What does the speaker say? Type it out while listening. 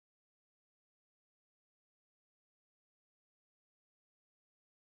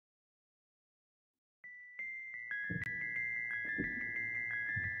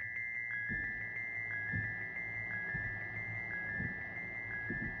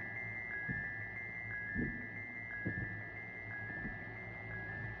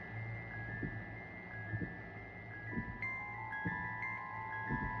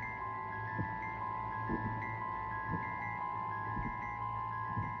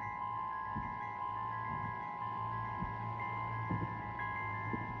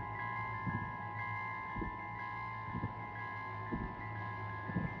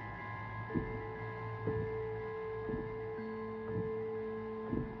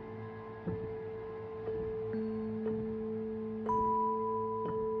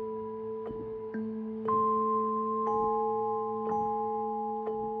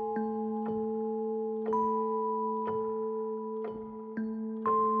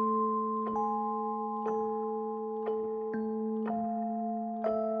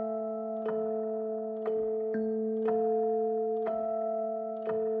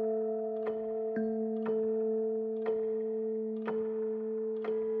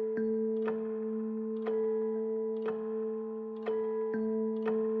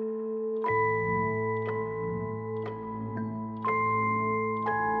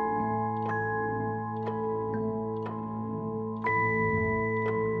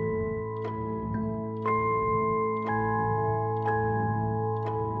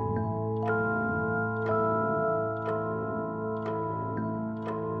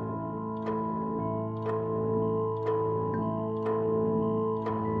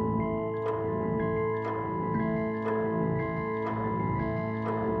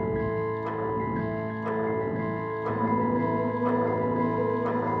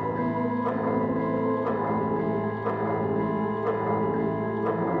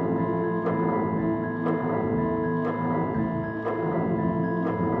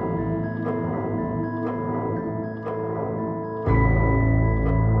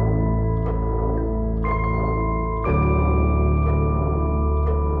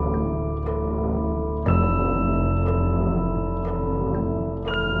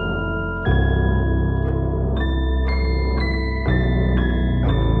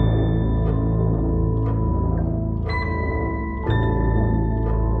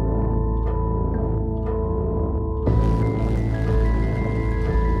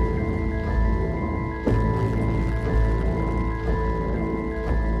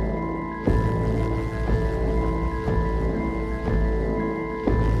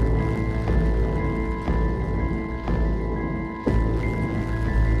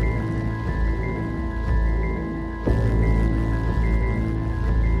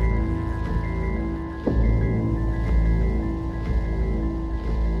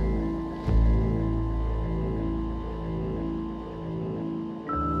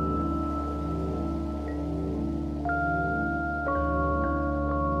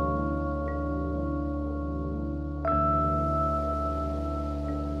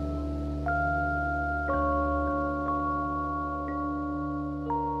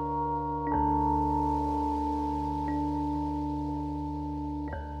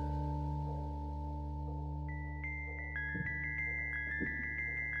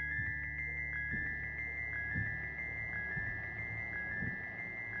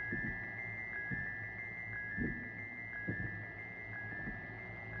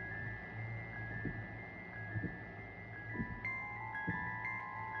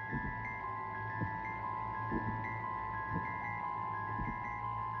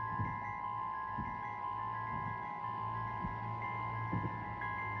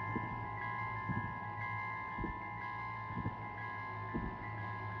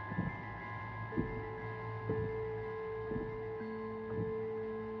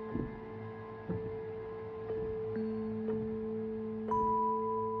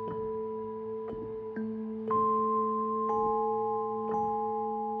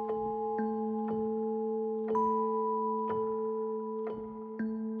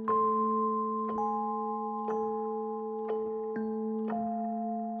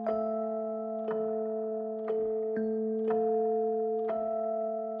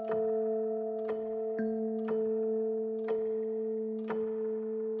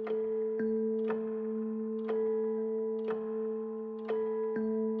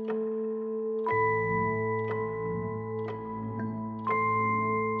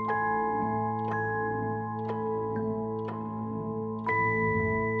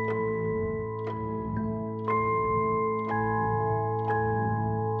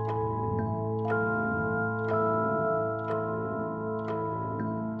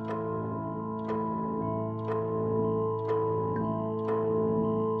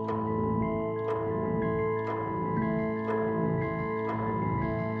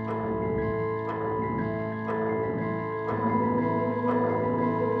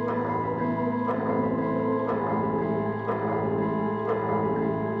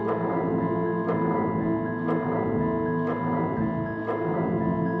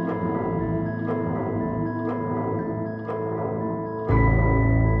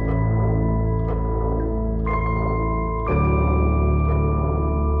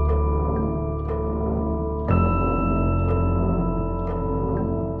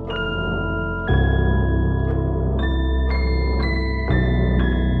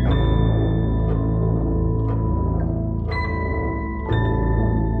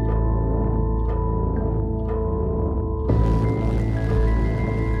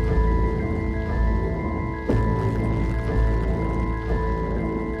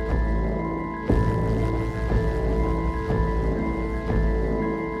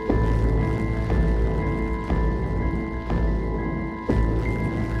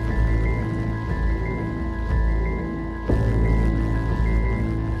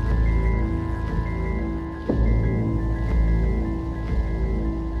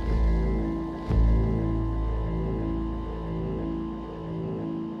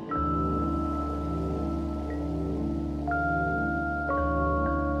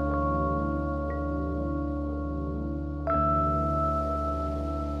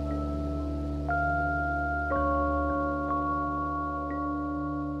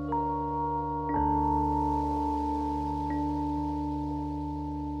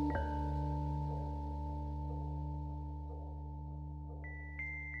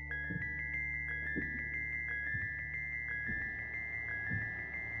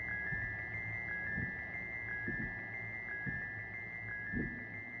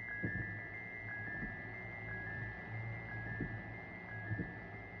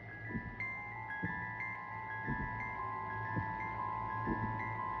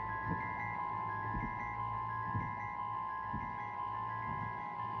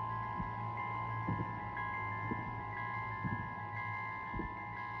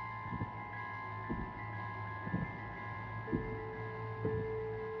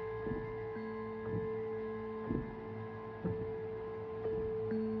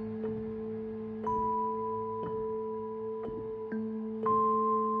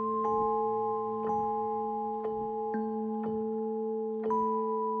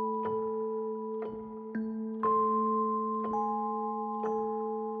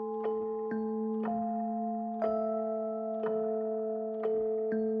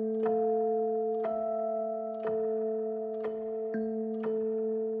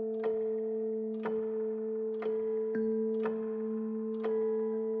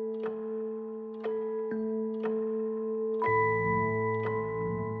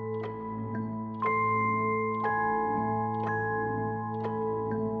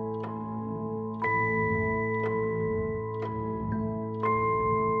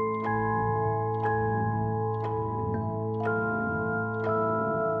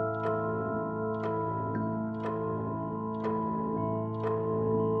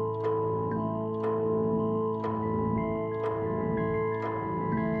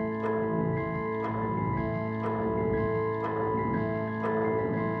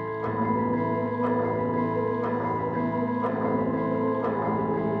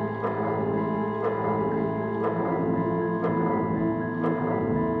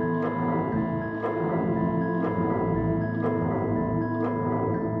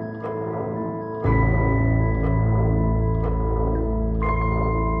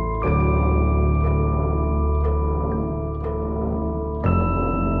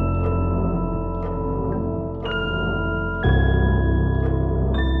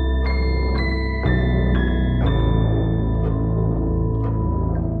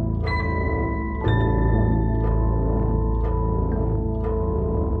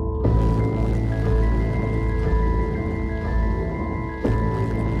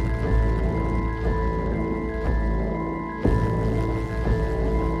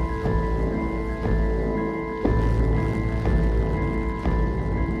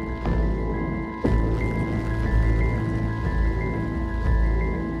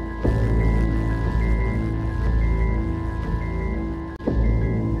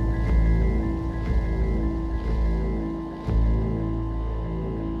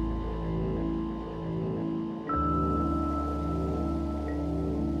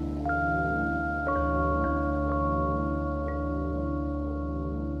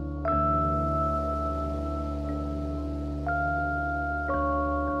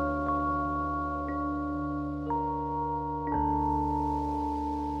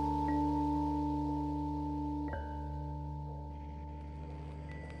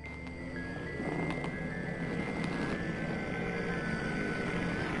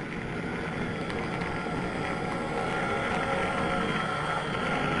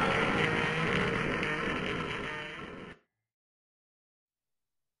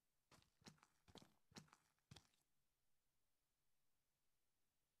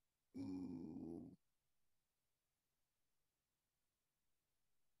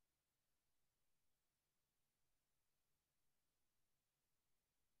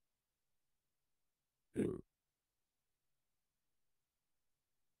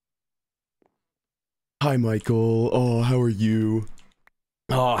Hi, Michael. Oh, how are you?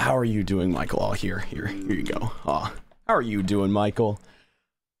 Oh, how are you doing, Michael? Oh, here you go. Oh, how are you doing, Michael?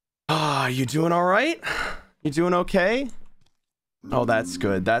 Ah, you doing all right? You doing okay? Oh, that's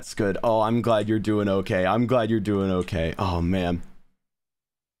good. That's good. Oh, I'm glad you're doing okay. I'm glad you're doing okay. Oh, man.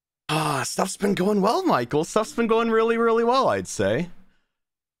 Ah, stuff's been going well, Michael. Stuff's been going really, really well, I'd say.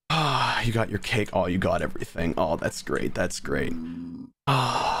 Ah, you got your cake. Oh, you got everything. Oh, that's great. That's great.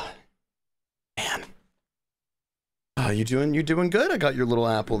 Ah, man. You doing good? I got your little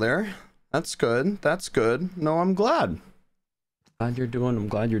apple there. That's good. That's good. No, I'm glad. I'm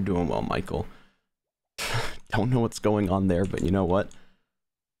glad you're doing well, Michael. Don't know what's going on there, but you know what?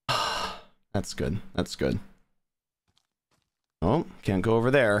 That's good. That's good. Oh, can't go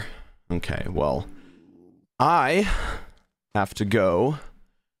over there. Okay, well, I have to go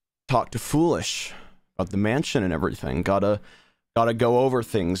talk to Foolish about the mansion and everything. Gotta go over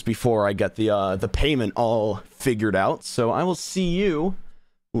things before I get the payment all figured out. So I will see you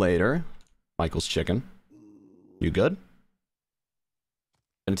later. Michael's chicken. You good?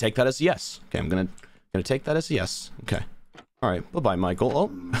 Gonna take that as a yes. Okay, I'm gonna take that as a yes. Okay. All right. Bye-bye, Michael.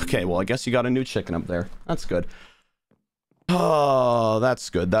 Oh, okay. Well, I guess you got a new chicken up there. That's good. Oh, that's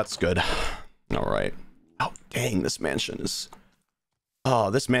good. That's good. All right. Oh, dang, this mansion is... Oh,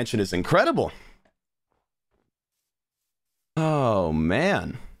 this mansion is incredible. Oh,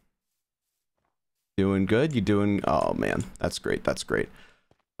 man. Doing good? You doing... Oh, man. That's great. That's great.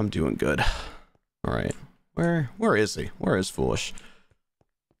 I'm doing good. All right. Where is he? Where is Foolish?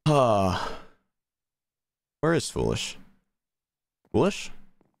 Where is Foolish? Foolish?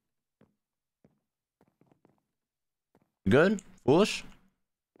 Good? Foolish?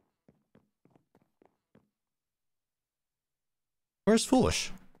 Where's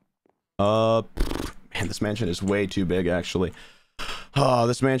Foolish? Man, this mansion is way too big, actually. Oh,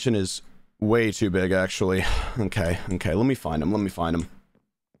 this mansion is way too big, actually. Okay, let me find him,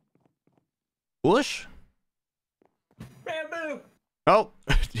 Foolish? Ranboo! Oh,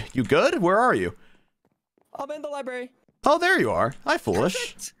 you good? Where are you? I'm in the library. Oh, there you are. Hi,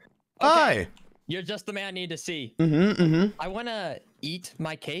 Foolish. Okay. Hi. You're just the man I need to see. Mm-hmm. I want to eat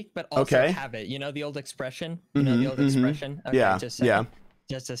my cake, but also have it. You know the old expression? You know the old expression? Okay, Yeah,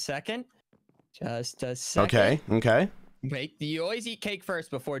 just a second. Just a second. Okay. Wait, you always eat cake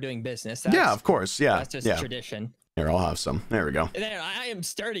first before doing business. Yeah, of course. Yeah. That's just tradition. Here, I'll have some. There we go. There, I am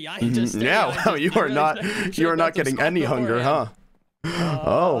sturdy. I am just sturdy. Yeah, wow, you are not getting any hunger, huh?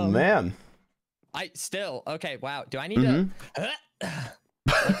 Oh, man. Okay, wow. Do I need to...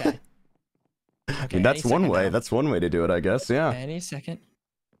 Okay. I mean, that's one way. That's one way to do it, I guess. Yeah. Any second.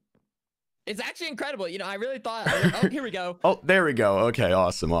 It's actually incredible. You know, I really thought. Oh, here we go. Oh, there we go. Okay,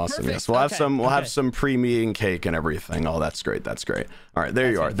 awesome. Perfect. Yes, we'll have some. We'll have some pre-meeting cake and everything. Oh, that's great. That's great. All right,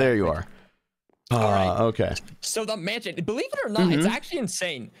 there you are. There you are. All right. Okay. So the mansion, believe it or not, it's actually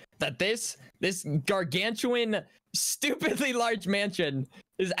insane that this gargantuan, stupidly large mansion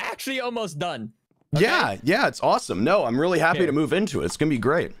is actually almost done. Okay? Yeah, it's awesome. No, I'm really happy to move into it. It's gonna be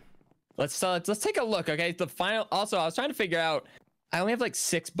great. Let's take a look. Okay, the final. Also, I was trying to figure out. I only have like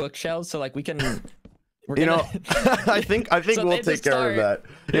 6 bookshelves, so like we can. You know, I think so we'll take care of that.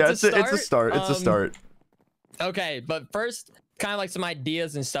 Yeah, it's a start. It's a start. Okay, but first, kind of like some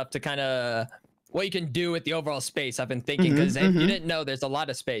ideas and stuff to kind of what you can do with the overall space. I've been thinking because if you didn't know, there's a lot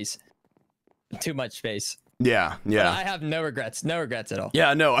of space, too much space. Yeah. But I have no regrets at all.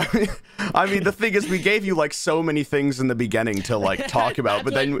 Yeah, no. I mean, the thing is, we gave you like so many things in the beginning to like talk about,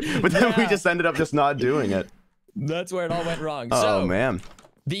 but then we just ended up just not doing it. That's where it all went wrong. Oh, man.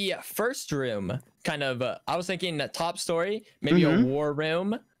 The first room, kind of, I was thinking the top story, maybe a war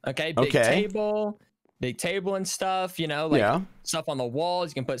room. Okay, big table and stuff. You know, like stuff on the walls.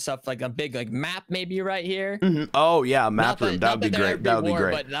 You can put stuff like a big like map maybe right here. Oh yeah, map room. That would be great. That would be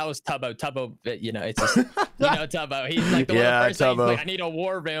great. But that was Tubbo. Tubbo, you know, it's just you know Tubbo. He's like the one person. He's like, I need a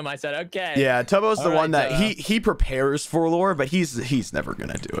war room. I said okay. Yeah, Tubbo's the one that he prepares for lore, but he's never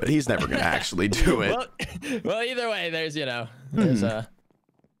gonna do it. He's never gonna actually do it. well, either way, there's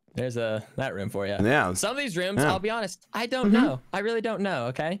there's that room for you. Yeah. Some of these rooms, I'll be honest, I don't know. I really don't know.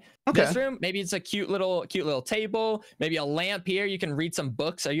 Okay. This room, maybe it's a cute little table. Maybe a lamp here. You can read some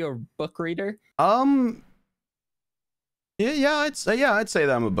books. Are you a book reader? Yeah, I'd say that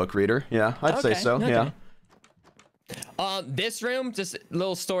I'm a book reader. Yeah, I'd say so. Okay. Yeah. This room, just a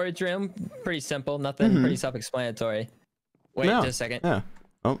little storage room. Pretty simple. Nothing. Pretty self-explanatory. Wait, just a second. Yeah.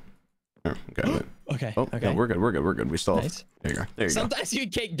 Oh. Okay. Okay. Oh, okay. No, we're good. We still. Nice. There you go. There you go. Sometimes you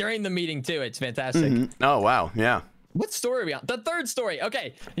cake during the meeting too. It's fantastic. Oh wow. Yeah. What story are we on? The third story.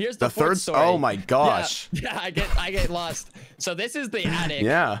 Okay. Here's the third story. Oh my gosh. Yeah, I get lost. So this is the attic.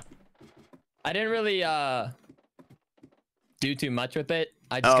 Yeah. I didn't really do too much with it.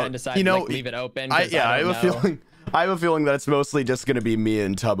 I just kind of decided to like, leave it open. I have a feeling that it's mostly just gonna be me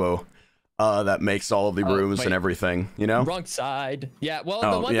and Tubbo that makes all of the rooms and everything, you know? Wrong side. Yeah, well,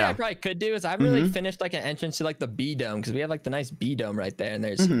 the one thing I probably could do is I really finished like an entrance to like the B dome, because we have like the nice B dome right there, and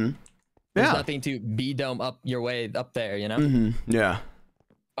there's nothing to B dome up your way up there, you know? Yeah.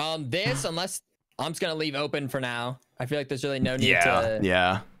 This, unless I'm just gonna leave open for now. I feel like there's really no need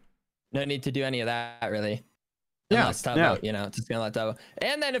to no need to do any of that really. Unless Tubbo, you know, just gonna let Tubbo.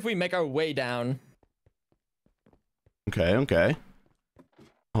 And then if we make our way down. Okay.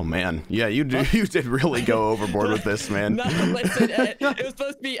 Oh man, yeah, you did really go overboard with this, man. No, listen, it was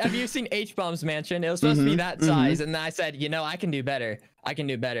supposed to be. Have you seen H-Bomb's mansion? It was supposed to be that size, and then I said, you know, I can do better.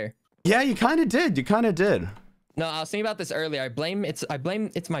 Yeah, you kind of did. No, I was thinking about this earlier. I blame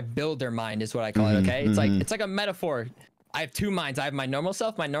it's my builder mind is what I call it. Okay, it's like a metaphor. I have two minds. I have my normal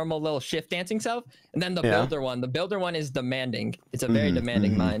self, my normal little shift dancing self, and then the builder one. The builder one is demanding. It's a very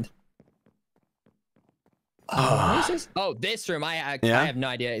demanding mind. What is this? Oh, this room. I have no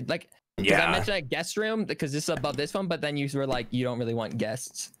idea. Like, I mentioned a guest room because this is above this one, but then you were like, you don't really want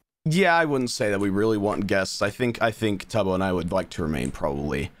guests. Yeah, I wouldn't say that we really want guests. I think Tubbo and I would like to remain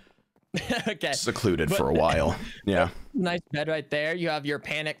probably secluded for a while. Yeah. Nice bed right there. You have your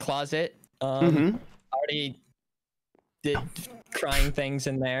panic closet. Already did crying things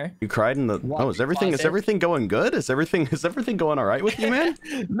in there. You cried in the is everything going good? Is everything going all right with you, man?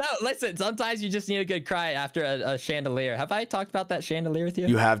 No, listen, sometimes you just need a good cry after a chandelier. Have I talked about that chandelier with you?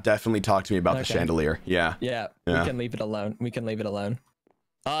 You have definitely talked to me about the chandelier. Yeah, we can leave it alone.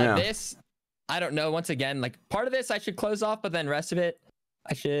 This, I don't know, once again, like part of this I should close off, but then rest of it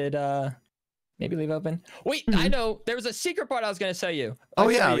I should maybe leave open. Wait, I know there was a secret part I was going to show you.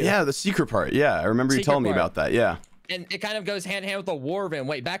 The secret part. Yeah, I remember you telling me about that. Yeah. And it kind of goes hand in hand with the war room.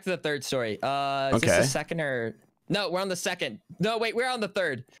 Wait, back to the third story. Is this the second or... No, we're on the second. No, wait, we're on the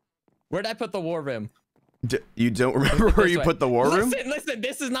third. Where'd I put the war room? You don't remember where you put the war room? Listen,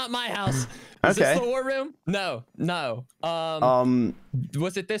 this is not my house. Is this the war room? No.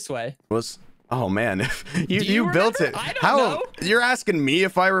 Was it this way? Oh man, you built it. I don't know. You're asking me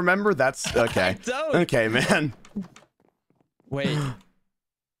if I remember? That's okay. I don't. Okay, man.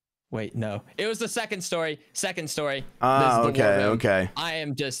 Wait, no. It was the second story. Okay. I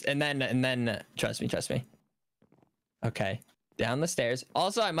am just, and then, trust me. Okay, down the stairs.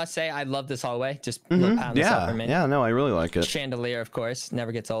 Also, I must say, I love this hallway. Just pound this up for me. Yeah, no, I really like it. Chandelier, of course,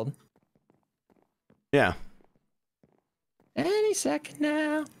 never gets old. Yeah. Any second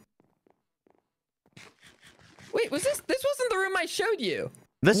now. Wait, this wasn't the room I showed you?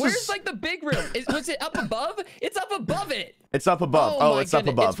 Where's like the big room? Was it up above? It's up above it. It's up above. Oh, it's up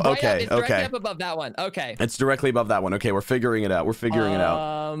above. It's directly up above that one. Okay. It's directly above that one. Okay, we're figuring it out.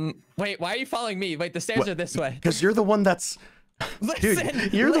 Wait, why are you following me? Wait, the stairs are this way. Because you're the one that's...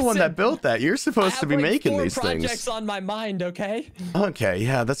 Dude, you're the one that built that. You're supposed to be making these things. I have 4 projects on my mind, okay? Okay,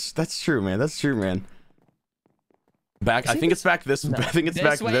 yeah, that's true, man. That's true, man. I think it's back this. No. I think it's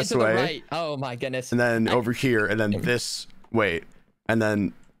back this way. Right. Oh my goodness. And then over here, and then this. Wait, and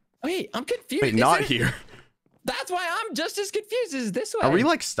then. Wait, I'm confused. Wait, not here. That's why I'm just as confused as this way. Are we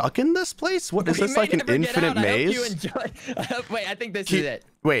like stuck in this place? What is this, like an infinite maze? I hope you enjoy. Wait, I think this is it.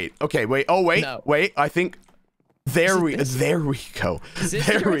 Wait. Okay. Wait. Oh wait. No. Wait. I think. There we go. There we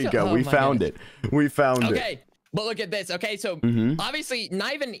go. Oh, we found it. We found it. Okay, but look at this. Okay, so obviously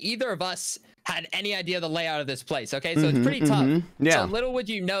not even either of us had any idea the layout of this place. Okay, so it's pretty tough. Yeah. So little would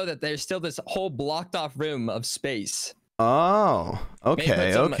you know that there's still this whole blocked off room of space. Oh.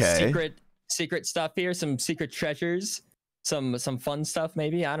 Okay. Okay. Secret stuff here. Some secret treasures. Some fun stuff.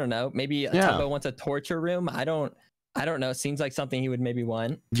 Maybe, I don't know. Maybe Tubbo wants a torture room. I don't know. It seems like something he would maybe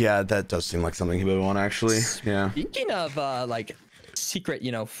want. Yeah, that does seem like something he would want, actually. Yeah. Speaking of like secret,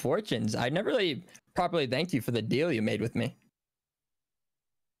 fortunes, I never really properly thanked you for the deal you made with me.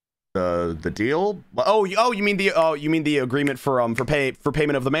 The deal? Oh, you mean the agreement for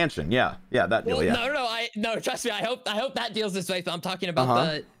payment of the mansion? Yeah, that deal. Well, yeah. No, trust me. I hope that deal's this way. So I'm talking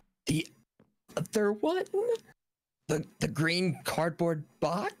about the other one, the green cardboard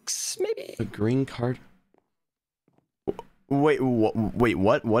box, maybe. The green card. Wait,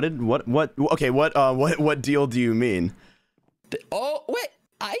 what? Okay, what deal do you mean? Oh, wait,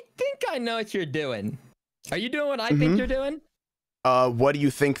 I think I know what you're doing. Are you doing what I think you're doing? What do you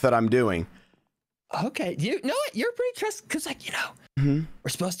think that I'm doing? Okay, you know what? You're pretty trust, because we're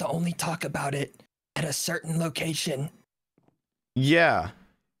supposed to only talk about it at a certain location. Yeah.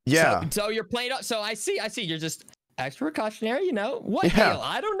 So you're playing up. So I see. You're just extra precautionary, what deal?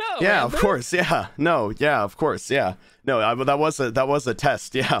 I don't know. Yeah, of course. Yeah. No. Yeah, of course. Yeah. No, that was a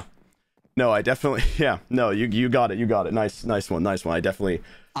test. Yeah. No, I definitely, yeah, no, you got it, nice one. I definitely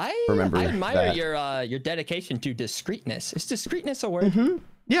remember I admire that. your dedication to discreetness. Is discreetness a word?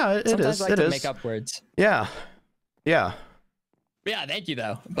 Yeah, it Sometimes is. I like to make up words. Yeah. Yeah, thank you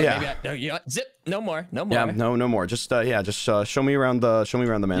though. But Yeah. maybe no, you know, zip. No more. Yeah, no more. Just show me around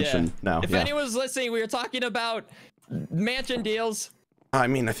the mansion now. If anyone's listening, we were talking about mansion deals. I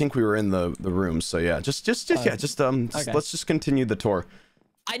mean, I think we were in the room, so yeah. Let's just continue the tour.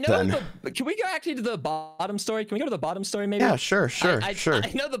 I know. Can we go actually to the bottom story? Can we go to the bottom story maybe? Yeah, sure.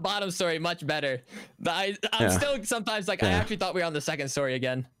 I know the bottom story much better. But I'm still sometimes like I actually thought we were on the second story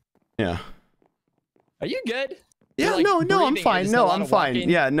again. Yeah. Are you good? Yeah, like no, I'm fine. No, I'm fine. Walking?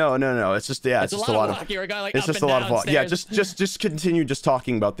 Yeah, no. It's just it's just a lot of walking. We're going like it's up just and a lot of down yeah. Just continue just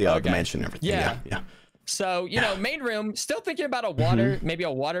talking about the mansion and everything. Yeah. So you know, main room. Still thinking about a water, maybe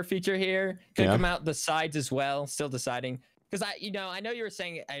a water feature here. Could come out the sides as well. Still deciding. Because I know you were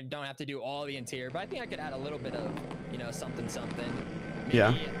saying I don't have to do all the interior, but I think I could add a little bit of, something. Maybe,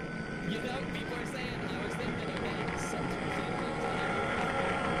 yeah. People are saying I was thinking about something.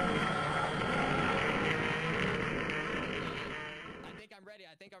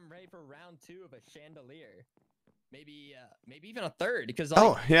 I think I'm ready for round 2 of a chandelier. Maybe even a third because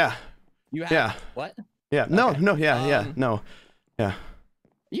like, you have what? Yeah. Okay. No. Yeah.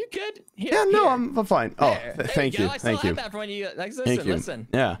 You good? I'm fine. Thank you. I still have that for when you like, listen.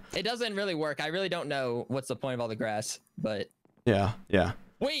 Yeah. It doesn't really work. I really don't know what's the point of all the grass, but yeah.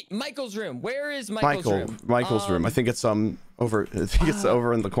 Wait, Michael's room. Where is Michael's room? Michael's room. I think it's over. I think it's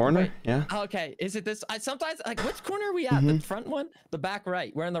over in the corner. Right. Yeah. Okay. Is it this? Sometimes like which corner are we at? The front one? The back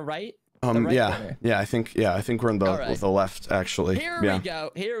right? We're in the right. The right corner. Yeah. I think we're in the left actually. Here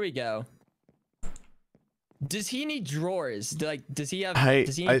we go. Does he need drawers? Does he have?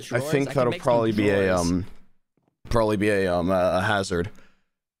 Does he need drawers? I think that'll probably be a hazard.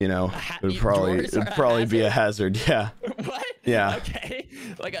 It'd probably be a hazard. Yeah. What? Yeah. Okay.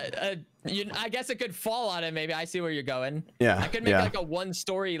 Like I guess it could fall on it. Maybe I see where you're going. Yeah. I could make like a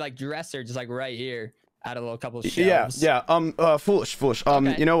 1-story like dresser, just like right here. Add a little couple of shelves. Yeah. Foolish.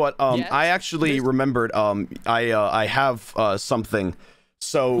 Okay. You know what? I actually remembered. I have something.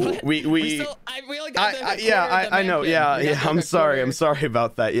 So we only got I know. Yeah. I'm sorry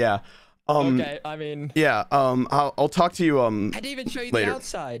about that. Yeah. Okay. I mean. Yeah. I'll talk to you. I didn't even show you later. the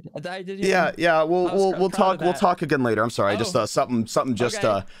outside. Yeah. We'll talk again later. I'm sorry. Just something just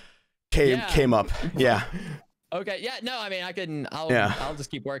came up. Yeah. Okay. Yeah. No. I mean, I'll just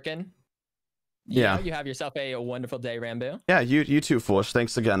keep working. You have yourself a wonderful day, Ranboo. Yeah, you too, Foolish.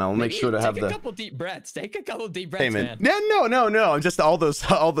 Thanks again. I'll make sure to have Take a couple deep breaths. Take a couple deep breaths, man. Yeah, no. Just all those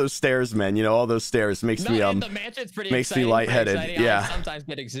stairs, man. All those stairs makes me the mansion's pretty makes exciting, me lightheaded. Yeah. I sometimes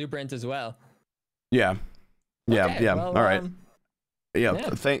get exuberant as well. Yeah. Okay, well, all right.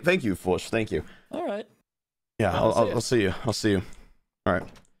 Thank you, Foolish. Thank you. All right. Yeah, I'll see you. I'll see you. All right.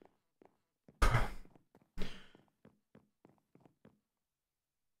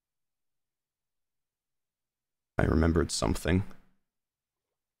 I remembered something.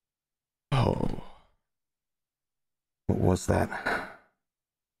 Oh. What was that?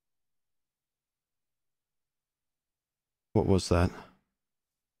 What was that?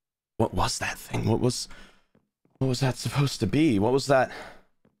 What was that thing? What was that supposed to be? What was that?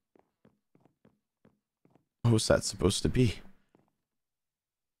 What was that supposed to be?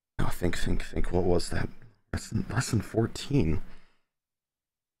 No, think. What was that? Lesson 14.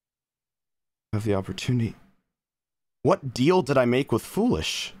 Have the opportunity. What deal did I make with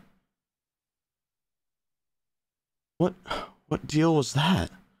Foolish? What deal was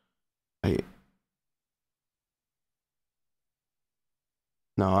that?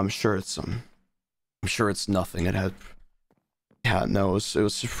 No, I'm sure it's nothing. It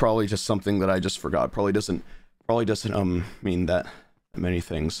was probably just something that I just forgot. Probably doesn't mean that many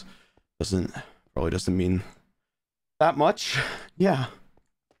things. Probably doesn't mean that much. Yeah.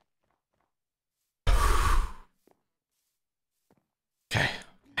 Okay.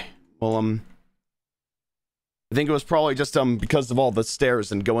 Well, I think it was probably just because of all the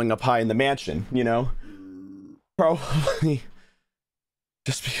stairs and going up high in the mansion, Probably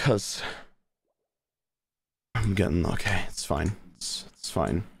just because I'm getting okay. It's fine. It's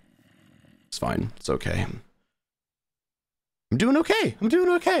fine. It's fine. It's okay. I'm doing okay.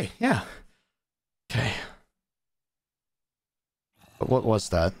 Yeah. Okay. But what was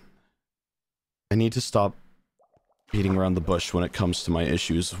that? I need to stop beating around the bush when it comes to my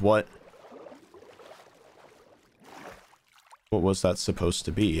issues. What was that supposed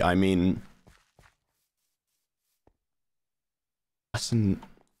to be? I mean, lesson.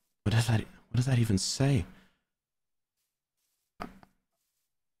 What does that? What does that? What does that? What does that? What does that? What does that? What does that? What does that? What does that? What does that? What does that? What does that? What does that? What does that? What does that even say? Lesson. What does that? What does that even say? I mean, what does that even say?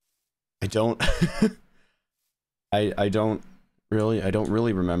 I don't I don't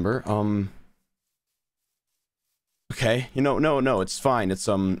really remember. Okay, you know, no, it's fine. It's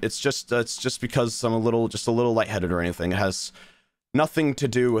just because I'm just a little lightheaded or anything. It has nothing to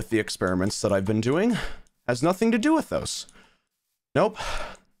do with the experiments that I've been doing. Has nothing to do with those. Nope.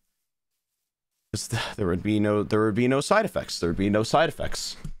 There would be no side effects. There would be no side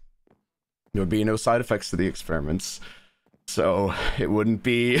effects. There would be no side effects to the experiments. So it wouldn't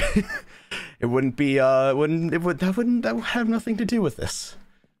be that would have nothing to do with this.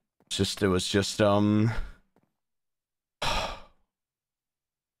 It was just okay.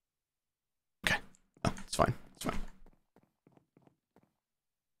 Oh, it's fine. It's fine.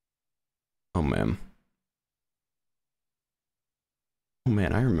 Oh man. Oh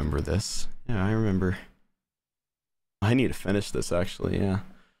man, I remember this. Yeah, I remember. I need to finish this actually, yeah.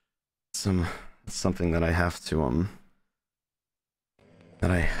 It's something that I have to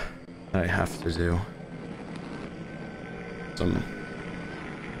that I have to do.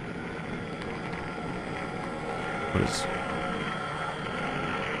 What is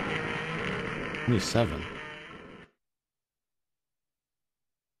 27?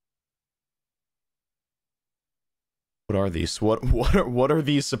 What are these? What are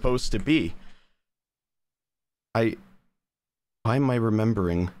these supposed to be? Why am I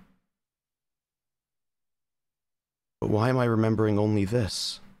remembering? But why am I remembering only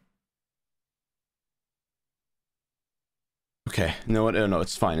this? Okay, no,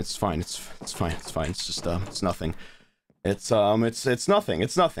 it's fine. It's fine. It's fine. It's fine. It's just it's nothing. It's nothing.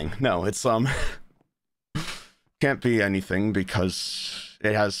 It's nothing. No, it's can't be anything because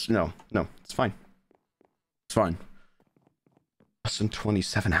it has no. It's fine. It's fine. Lesson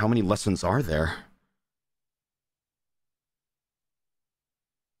 27. How many lessons are there?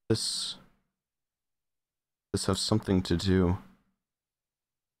 This has something to do.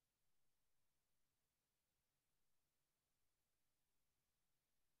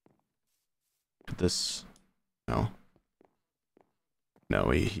 This, no,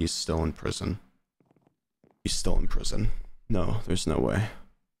 he's still in prison. He's still in prison. No, there's no way.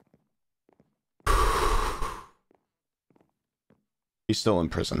 He's still in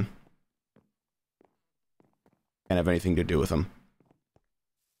prison. Can't have anything to do with him.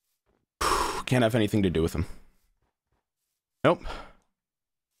 Can't have anything to do with him. Nope.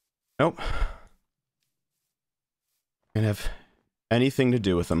 Nope. Can't have anything to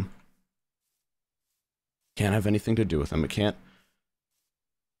do with him. Can't have anything to do with him. It can't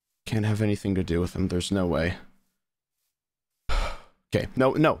have anything to do with him. There's no way. Okay,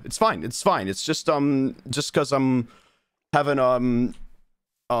 no, it's fine. It's fine. It's just because I'm having oh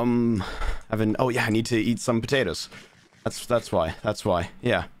yeah, I need to eat some potatoes. That's why.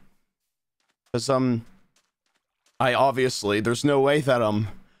 Yeah. Because I obviously there's no way that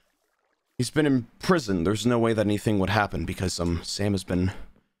he's been in prison. There's no way that anything would happen because Sam has been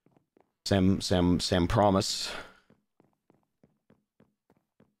Sam promised.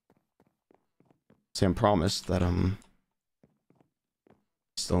 Sam promised that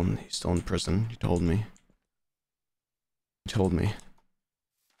he's still in prison. He told me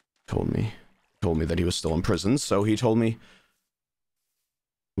that he was still in prison, so he told me,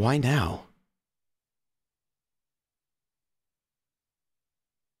 why now?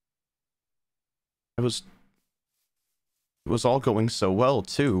 It was all going so well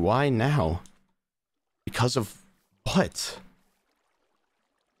too. Why now? Because of what?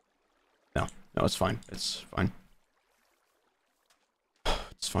 No, it's fine. It's fine.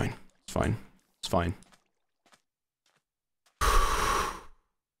 It's fine. It's fine. It's fine.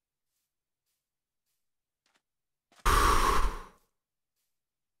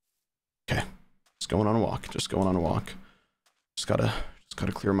 Okay. Just going on a walk. Just going on a walk. Just gotta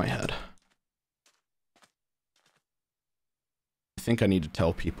clear my head. I think I need to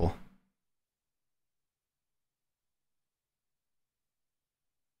tell people.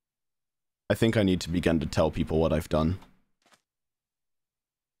 I think I need to begin to tell people what I've done.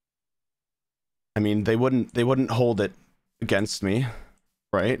 I mean, they wouldn't hold it against me,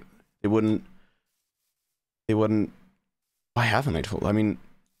 right? They wouldn't. Why haven't they told? I mean,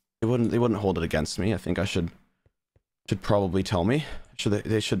 they wouldn't hold it against me. I think I should probably tell me.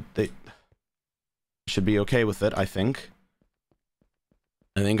 They should be okay with it, I think.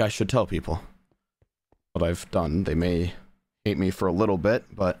 I think I should tell people what I've done. They may hate me for a little bit,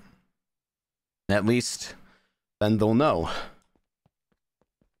 but at least then they'll know.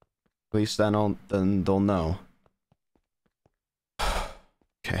 At least then they'll know.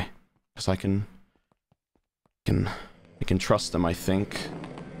 Okay, because I can trust them, I think.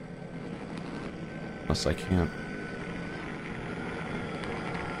 Unless I can't.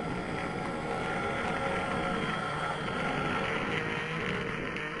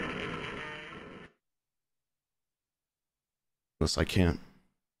 Unless I can't.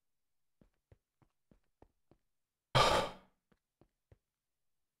 What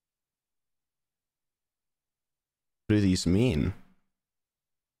do these mean?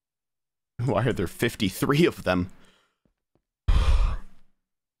 Why are there 53 of them? Does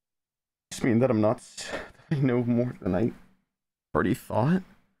mean that I'm not... I know more than I already thought?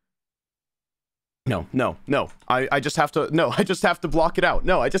 No. I just have to... No, I just have to block it out.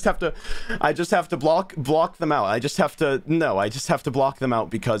 No, I just have to block them out. I just have to block them out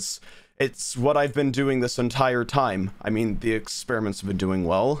because it's what I've been doing this entire time. I mean, the experiments have been doing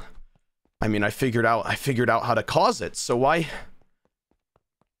well. I mean, I figured out how to cause it, so why...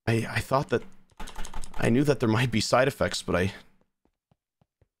 I thought that... I knew that there might be side effects, but I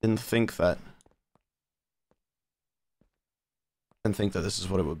didn't think that... this is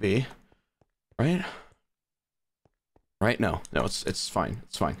what it would be. Right? Right? No, it's fine.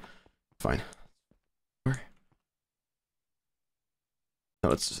 It's fine. It's fine. Where?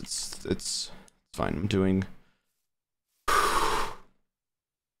 No, it's fine. I'm doing...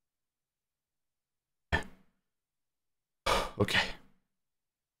 Okay.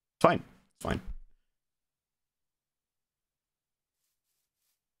 Fine. It's fine.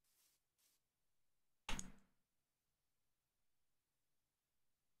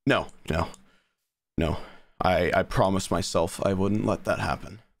 No. I promised myself I wouldn't let that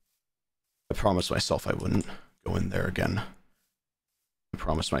happen. I promised myself I wouldn't go in there again. I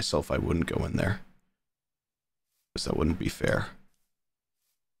promised myself I wouldn't go in there. Because that wouldn't be fair.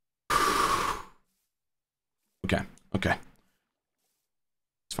 Okay.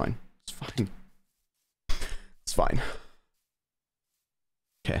 It's fine. It's fine.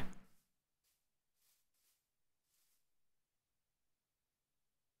 Okay.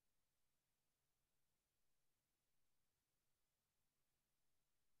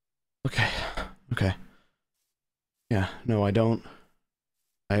 Okay. Yeah, no, I don't.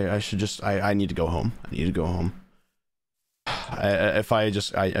 I should just, I need to go home. I need to go home. I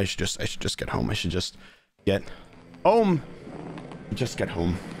should just get home. I should just get home. Just get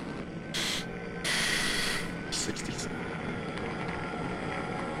home. 60.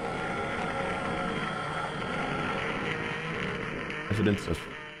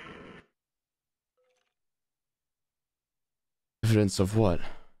 Evidence of what?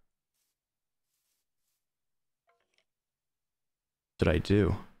 Did I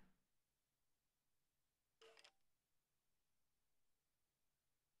do?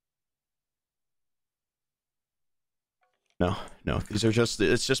 No, these are just,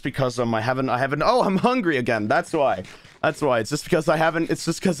 it's just because I haven't, oh, I'm hungry again. That's why. It's just because I haven't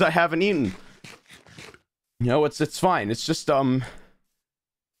eaten. You know, it's fine. It's just,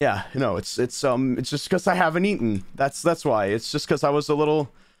 yeah, no, it's just because I haven't eaten. That's why. It's just because I was a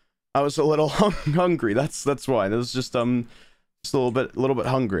little hungry. That's why. It was just a little bit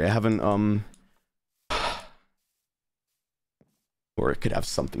hungry. I haven't, or it could have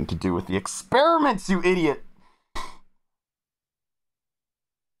something to do with the experiments, you idiot.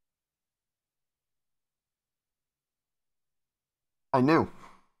 I knew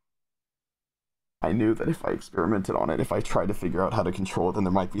that if I experimented on it, if I tried to figure out how to control it, then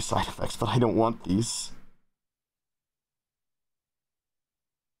there might be side effects, but I don't want these.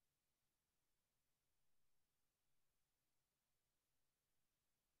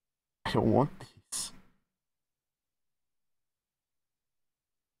 I don't want these.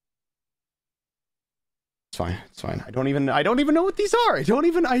 It's fine. I don't even know what these are. I don't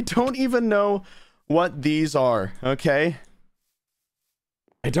even know what these are, okay?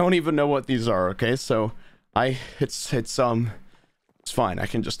 I don't even know what these are, okay? So it's fine. I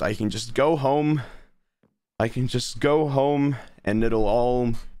can just go home. I can just go home and it'll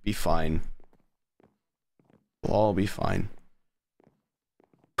all be fine. It'll all be fine.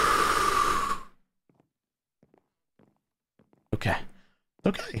 Okay.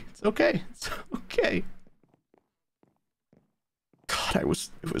 It's okay. God, it was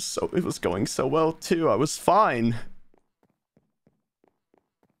going so well too. I was fine.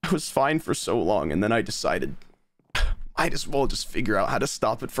 I was fine for so long, and then I decided might as well just figure out how to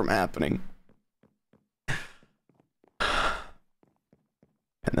stop it from happening.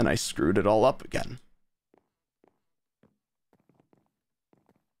 And then I screwed it all up again.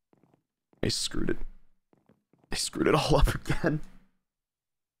 I screwed it all up again.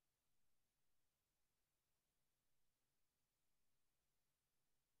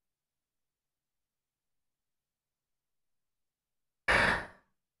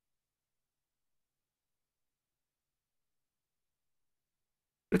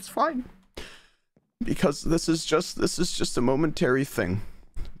 It's fine. Because this is just a momentary thing.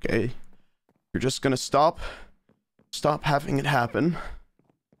 Okay? You're just gonna stop. stop having it happen.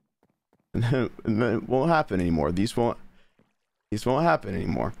 And then it won't happen anymore. These won't happen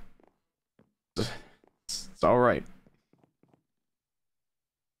anymore. It's all right.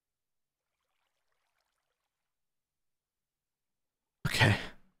 Okay.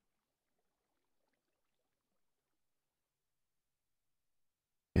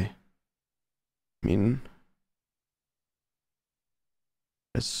 Okay. I mean,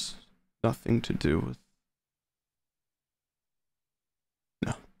 it's nothing to do with.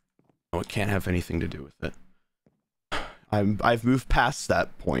 No, it can't have anything to do with it. I've moved past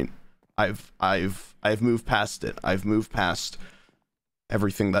that point. I've moved past it. I've moved past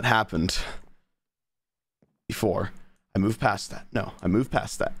everything that happened before. I moved past that. No, I moved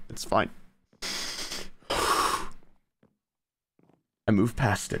past that. It's fine. I moved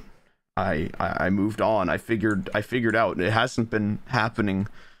past it. I moved on. I figured out. It hasn't been happening.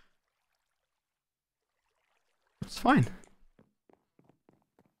 It's fine.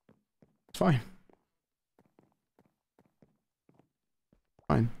 It's fine.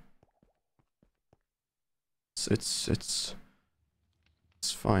 Fine. It's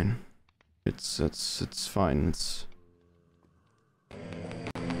fine. It's fine.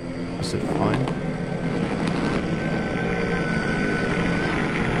 Is it fine?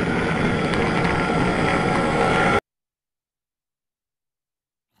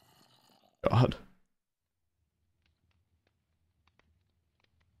 God.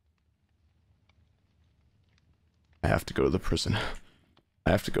 I have to go to the prison. I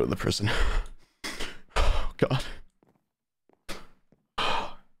have to go to the prison. Oh, God. It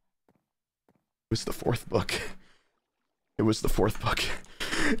was the fourth book. It was the fourth book.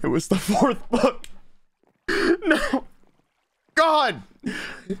 It was the fourth book. No. God.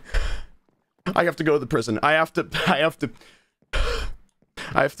 I have to go to the prison. I have to go.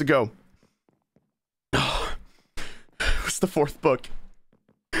 Oh, it was the fourth book.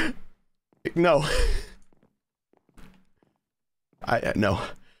 No. No.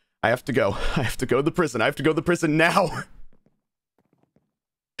 I have to go. I have to go to the prison. I have to go to the prison now.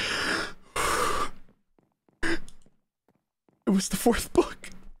 It was the fourth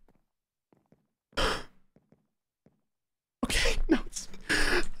book. Okay, no,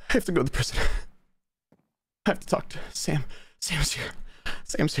 I have to go to the prison. I have to talk to Sam. Sam's here.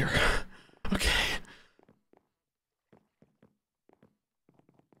 Sam's here. Okay.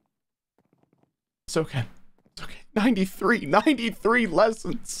 It's okay. It's okay. 93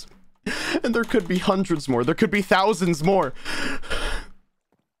 lessons. And there could be hundreds more. There could be thousands more.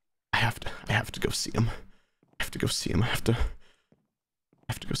 I have to go see him. I have to go see him. I have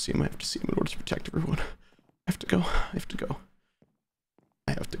to go see him. I have to see him in order to protect everyone. I have to go. I have to go.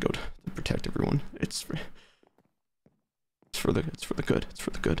 I have to go to protect everyone. It's for the good. It's for the good. It's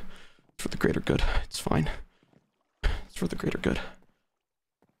for the greater good. It's fine. It's for the greater good.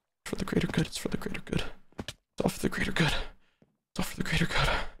 It's for the greater good. It's for the greater good. It's all for the greater good. It's all for the greater good.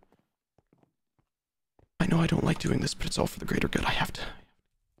 I know I don't like doing this, but it's all for the greater good. I have to.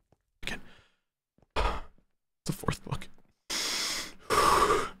 Again. It's the fourth book.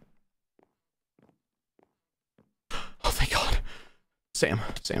 Oh, thank God. Sam.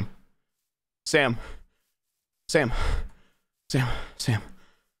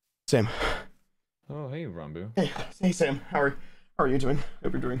 Oh, hey, Ranboo. Hey, Sam. How are you doing?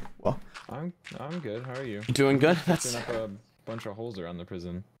 Hope you're doing well. I'm good. How are you? You doing good? That's up a bunch of holes around the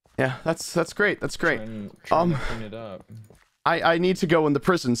prison. Yeah, that's great. That's great. Trying to clean it up. I need to go in the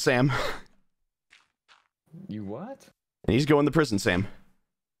prison, Sam. You what? I need to go in the prison, Sam.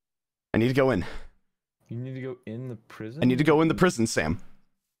 I need to go in. You need to go in the prison? I need to go in the prison, Sam.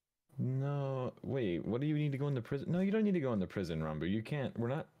 No, wait. What do you need to go in the prison? No, you don't need to go in the prison, Ranboo. You can't. We're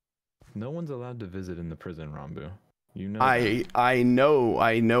not. No one's allowed to visit in the prison, Ranboo. You know. I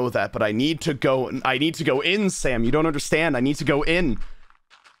know that, but I need to go. I need to go in, Sam. You don't understand. I need to go in.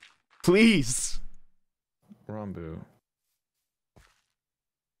 Please. Ranboo.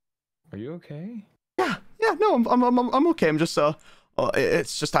 Are you okay? Yeah. No, I'm okay. I'm just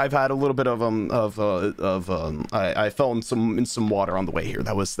it's just I've had a little bit of I fell in some water on the way here.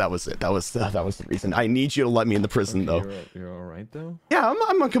 That was it. That was the reason. I need you to let me in the prison, okay, though. You're all right, though. Yeah,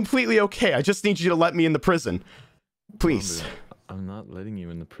 I'm completely okay. I just need you to let me in the prison, please. Ranboo, I'm not letting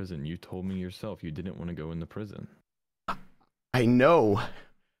you in the prison. You told me yourself you didn't want to go in the prison. I know,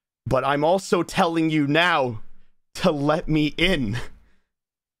 but I'm also telling you now to let me in.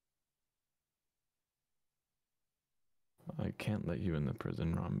 I can't let you in the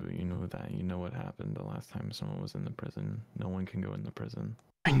prison, Ranboo. You know that. You know what happened the last time someone was in the prison. No one can go in the prison.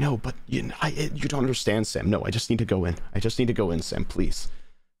 I know, but you don't understand, Sam. No, I just need to go in. I just need to go in, Sam, please.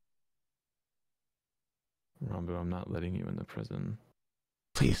 Ranboo, I'm not letting you in the prison.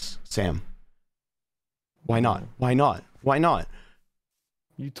 Please, Sam. Why not? Why not? Why not?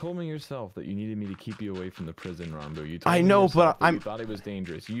 You told me yourself that you needed me to keep you away from the prison, Ranboo. You told I me know, yourself but that you thought it was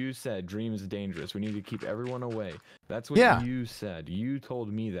dangerous. You said Dream is dangerous. We need to keep everyone away. That's what you said. You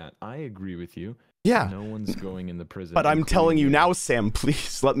told me that. I agree with you. Yeah. No one's going in the prison. But I'm telling you now, Sam,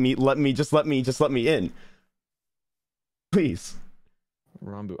 please let me in. Please.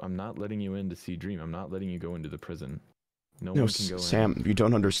 Ranboo, I'm not letting you in to see Dream. I'm not letting you go into the prison. No No, one can go Sam, in. you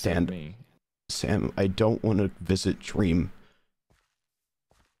don't understand. Me. Sam, I don't want to visit Dream.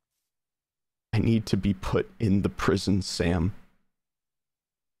 I need to be put in the prison, Sam.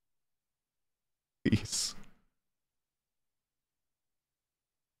 Please.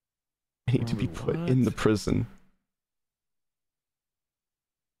 I need to be put in the prison.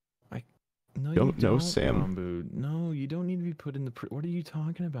 No, don't know, Sam. Ranboo. No, you don't need to be put in the prison. What are you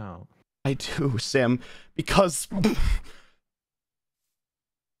talking about? I do, Sam, because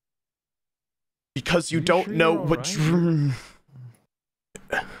you don't know what Dream.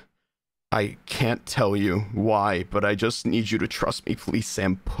 I can't tell you why, but I just need you to trust me, please,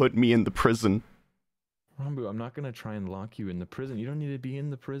 Sam. Put me in the prison. Ranboo, I'm not gonna try and lock you in the prison. You don't need to be in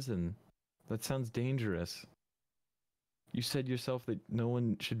the prison. That sounds dangerous. You said yourself that no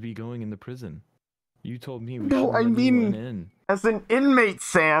one should be going in the prison. You told me we shouldn't let anyone in. As an inmate,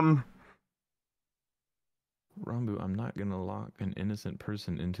 Sam. Ranboo, I'm not gonna lock an innocent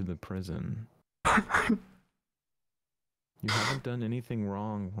person into the prison. You haven't done anything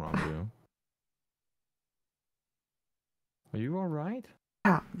wrong, Ranboo. Are you alright?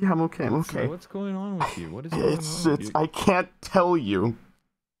 Yeah, I'm okay, I'm okay. What's going on with you? What is going on with you? I can't tell you.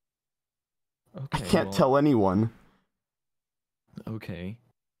 Okay, I can't tell anyone. Okay,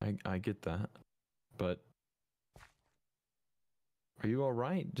 I get that. But are you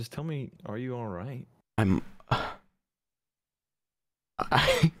alright? Just tell me, are you alright? I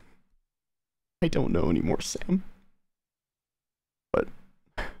don't know anymore, Sam. But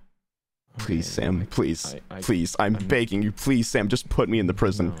please, Sam, please, please, I'm begging you, please, Sam, just put me in the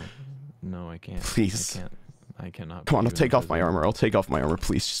prison. No, I can't. Please. I cannot. Come on, I'll take off my armor. I'll take off my armor.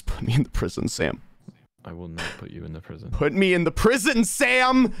 Please, just put me in the prison, Sam. I will not put you in the prison. Put me in the prison,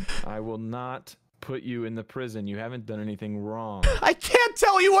 Sam! I will not put you in the prison. You haven't done anything wrong. I can't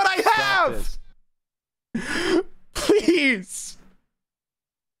tell you what I have! Please!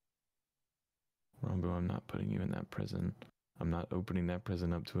 Ranboo, I'm not putting you in that prison. I'm not opening that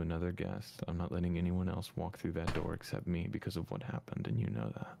prison up to another guest. I'm not letting anyone else walk through that door except me because of what happened, and you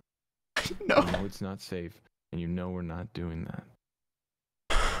know that. No. You know it's not safe, and you know we're not doing that.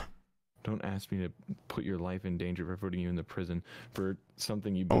 Don't ask me to put your life in danger for putting you in the prison for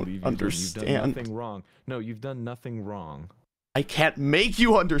something you believe you've done. You've done nothing wrong. No, you've done nothing wrong. I can't make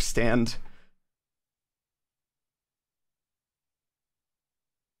you understand.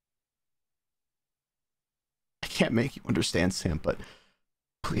 I can't make you understand, Sam, but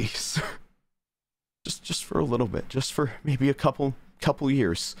please. Just for a little bit. Just for maybe a couple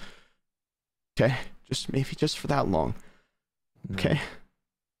years. Okay? Maybe just for that long. No. Okay?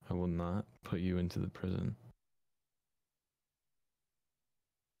 I will not put you into the prison.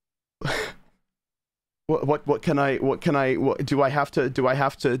 What do I have to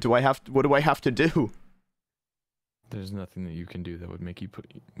do? There's nothing that you can do that would make me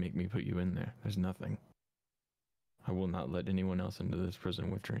put you in there. There's nothing. I will not let anyone else into this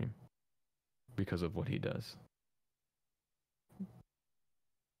prison with Dream because of what he does.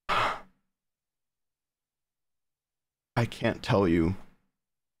 I can't tell you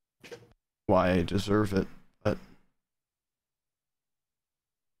why I deserve it, but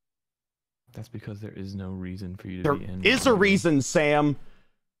that's because there is no reason for you to be in. There is a reason, Sam.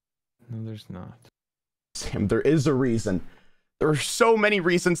 No, there's not. Sam, there is a reason. There are so many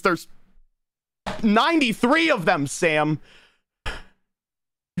reasons. There's 93 of them, Sam.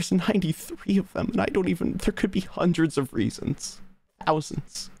 There's 93 of them, and I don't even... There could be hundreds of reasons.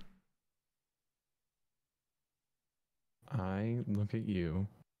 Thousands. I look at you,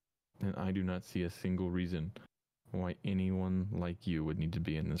 and I do not see a single reason why anyone like you would need to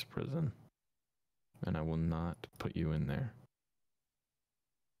be in this prison. And I will not put you in there.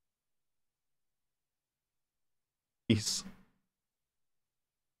 Please.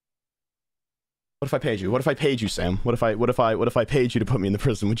 What if I paid you? What if I paid you, Sam? What if I paid you to put me in the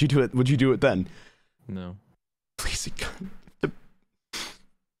prison? Would you do it? Would you do it then? No. Please.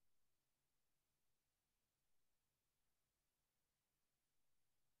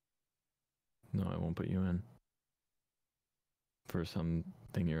 No, I won't put you in. For something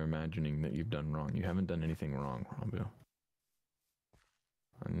you're imagining that you've done wrong. You haven't done anything wrong, Ranboo.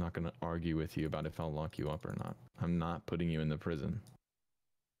 I'm not gonna argue with you about if I'll lock you up or not. I'm not putting you in the prison.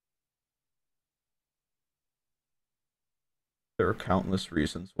 There are countless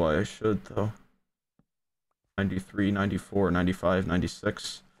reasons why I should, though. 93, 94, 95,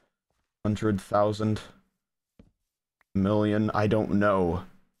 96, 100,000, million. I don't know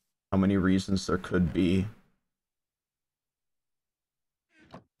how many reasons there could be.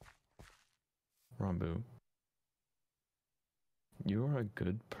 Ranboo, you're a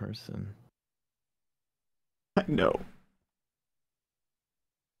good person. I know.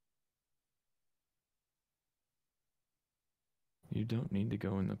 You don't need to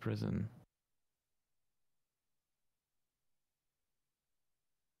go in the prison.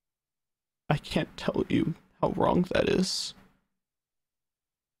 I can't tell you how wrong that is.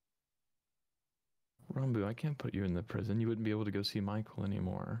 Ranboo, I can't put you in the prison. You wouldn't be able to go see Michael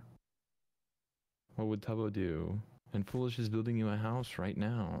anymore. What would Tubbo do? And Foolish is building you a house right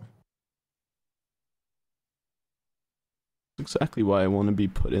now. That's exactly why I want to be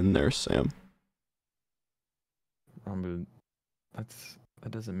put in there, Sam. Ranboo,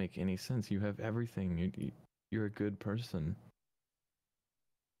 that doesn't make any sense. You have everything. You're a good person.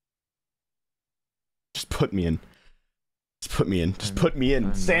 Just put me in. Just put me in. Just put me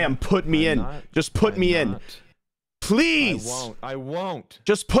in. Sam, put me in. Just put me in. Please. I won't.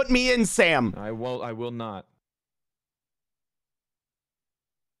 Just put me in, Sam. I will not.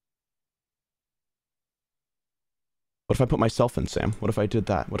 What if I put myself in, Sam? What if I did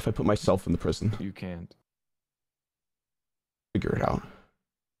that? What if I put myself in the prison? You can't. Figure it out.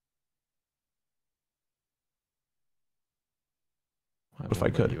 What if I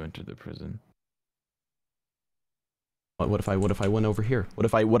could? You enter the prison. What if I went over here? What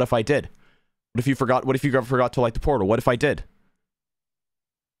if I did? What if you forgot to light the portal? What if I did?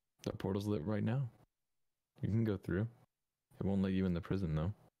 The portal's lit right now. You can go through. It won't let you in the prison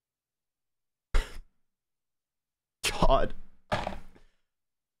though. God.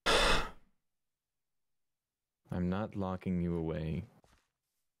 I'm not locking you away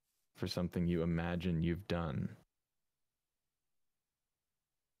for something you imagine you've done.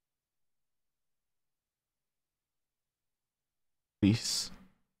 Please.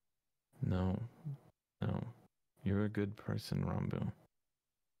 No. You're a good person, Ranboo.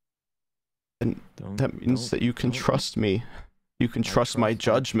 And that means that you can trust me. You can trust my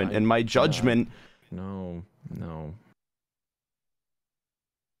judgment, and my judgment... No.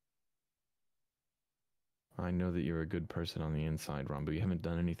 I know that you're a good person on the inside, Ranboo. You haven't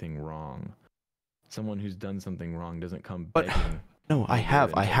done anything wrong. Someone who's done something wrong doesn't come begging. No, I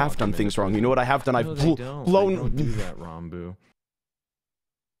have done things wrong. You know what I have done? I've blown... They don't do that, Ranboo.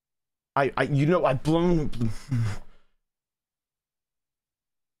 I've blown...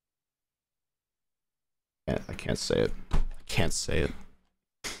 I can't say it. I can't say it.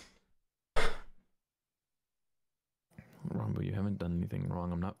 Ranboo, you haven't done anything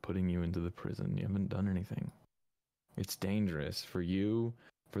wrong. I'm not putting you into the prison. You haven't done anything. It's dangerous for you,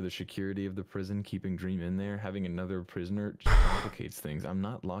 for the security of the prison, keeping Dream in there, having another prisoner just complicates things. I'm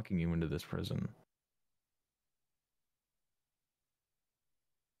not locking you into this prison.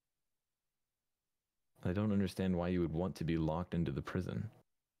 I don't understand why you would want to be locked into the prison.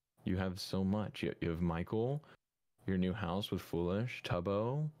 You have so much. You have Michael, your new house with Foolish,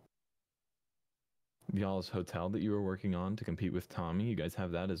 Tubbo, y'all's hotel that you were working on to compete with Tommy. You guys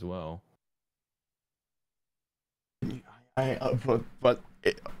have that as well. But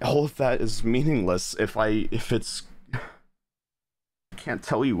all of that is meaningless if it's... I can't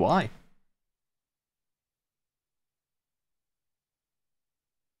tell you why.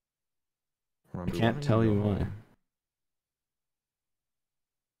 Ranboo, I can't tell you why.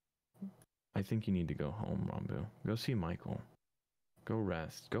 I think you need to go home, Ranboo. Go see Michael. Go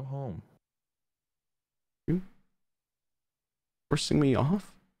rest. Go home. You forcing me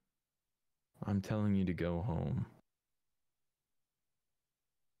off? I'm telling you to go home.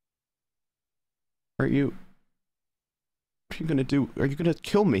 What are you gonna do? Are you gonna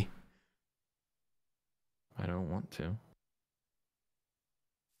kill me? I don't want to.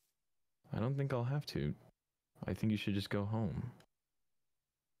 I don't think I'll have to. I think you should just go home.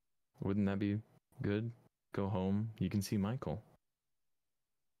 Wouldn't that be good? Go home. You can see Michael.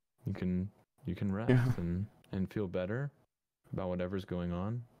 You can rest and feel better about whatever's going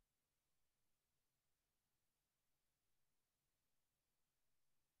on.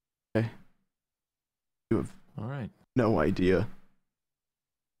 Okay. You have all right. No idea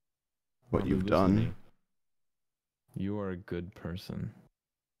what Ranboo, you've done. You are a good person.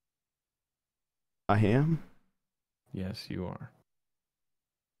 I am? Yes, you are.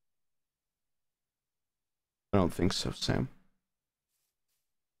 I don't think so, Sam.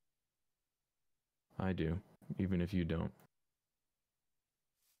 I do, even if you don't.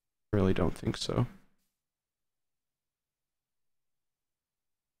 I really don't think so.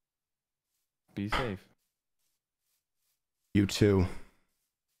 Be safe. You too.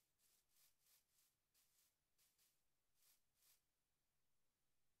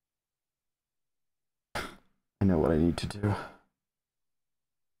 I know what I need to do.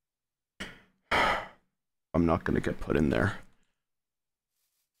 I'm not gonna get put in there.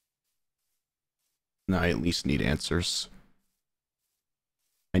 And I at least need answers.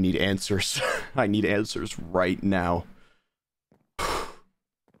 I need answers. I need answers right now. I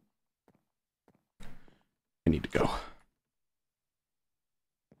need to go.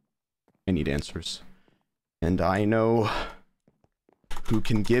 I need answers. And I know who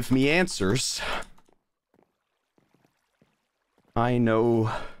can give me answers. I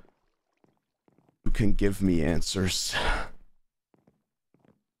know who can give me answers.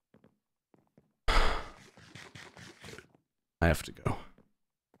 I have to go.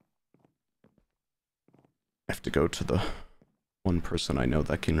 I have to go to the one person I know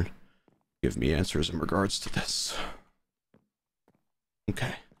that can give me answers in regards to this.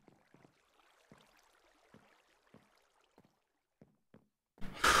 Okay.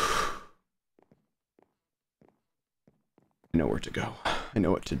 I know where to go. I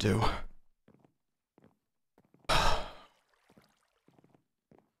know what to do.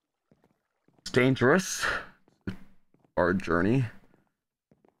 It's dangerous. It's a hard journey.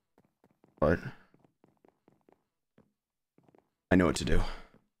 But I know what to do.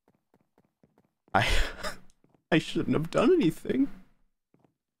 I shouldn't have done anything.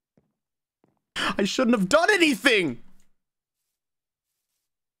 I shouldn't have done anything!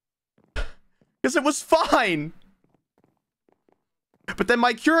 Because it was fine! But then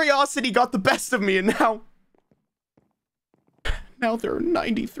my curiosity got the best of me, and now there are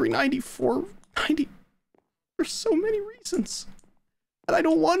 93, 94, 90... There's so many reasons that I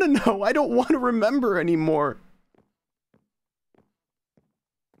don't want to know. I don't want to remember anymore.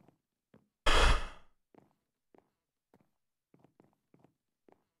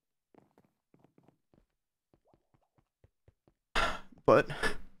 But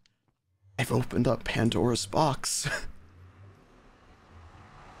I've opened up Pandora's box.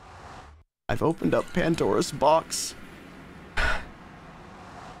 I've opened up Pandora's box. And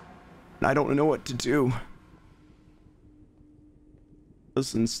I don't know what to do.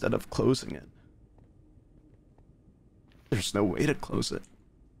 Because instead of closing it, there's no way to close it.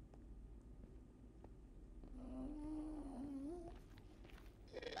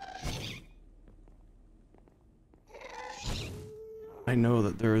 I know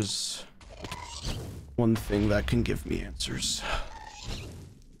that there's one thing that can give me answers.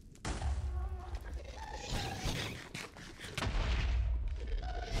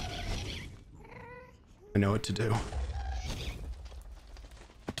 I know what to do.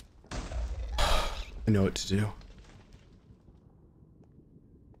 I know what to do.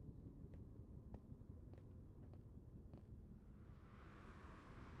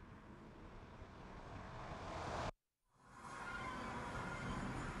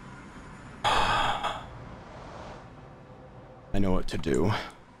 I know what to do.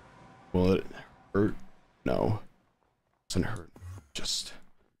 Will it hurt? No. It doesn't hurt. Just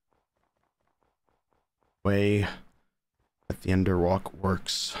the way that the Enderwalk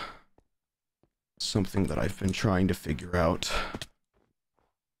works. Something that I've been trying to figure out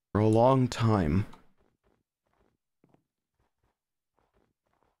for a long time.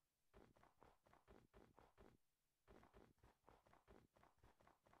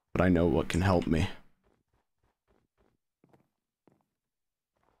 But I know what can help me.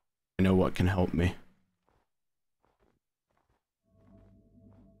 I know what can help me.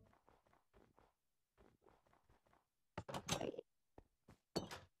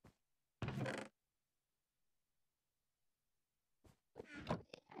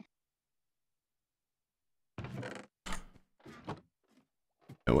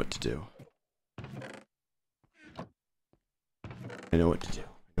 I know what to do. I know what to do.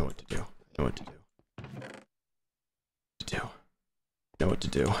 I know what to do. I know what to do. I know what to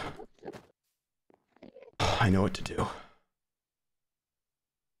do. I know what to do.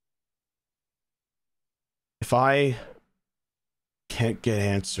 If I can't get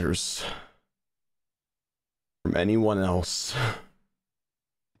answers from anyone else,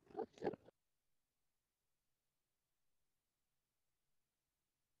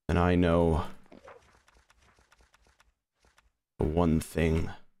 then I know the one thing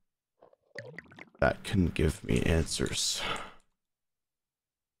that can give me answers.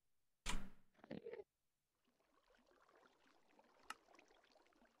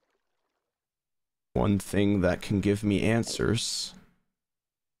 one thing that can give me answers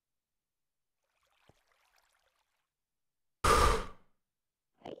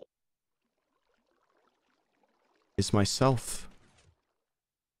is myself.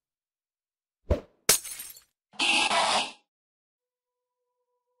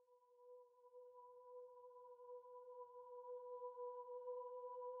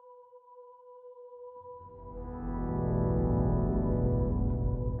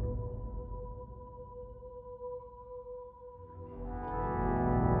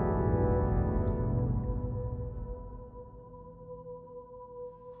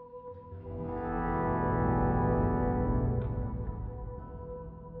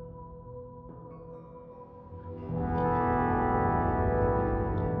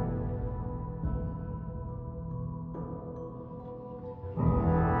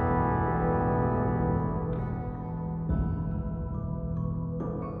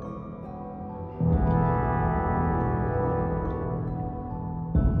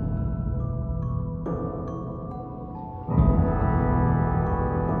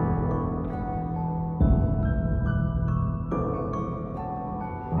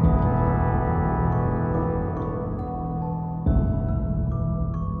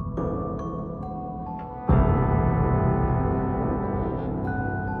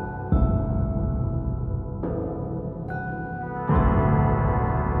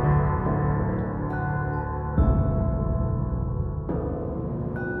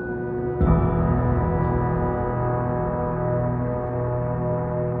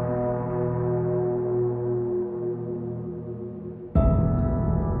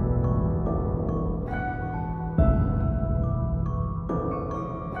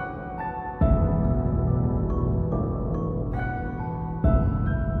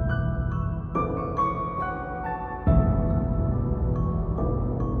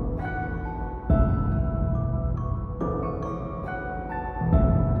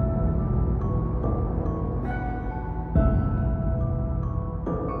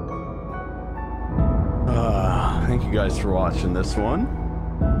 Thank you guys for watching this one.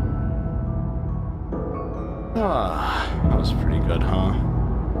 That was pretty good, huh?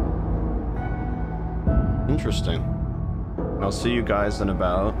 Interesting. I'll see you guys in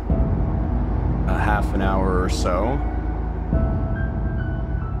about a half an hour or so.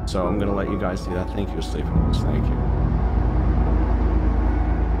 So I'm gonna let you guys do that. Thank you, Sleeping. Thank you.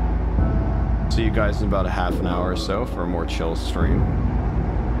 See you guys in about a half an hour or so for a more chill stream.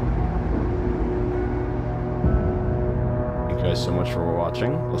 Thank you guys so much for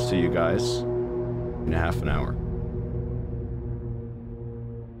watching. I'll see you guys in a half an hour.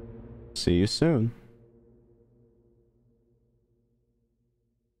 See you soon.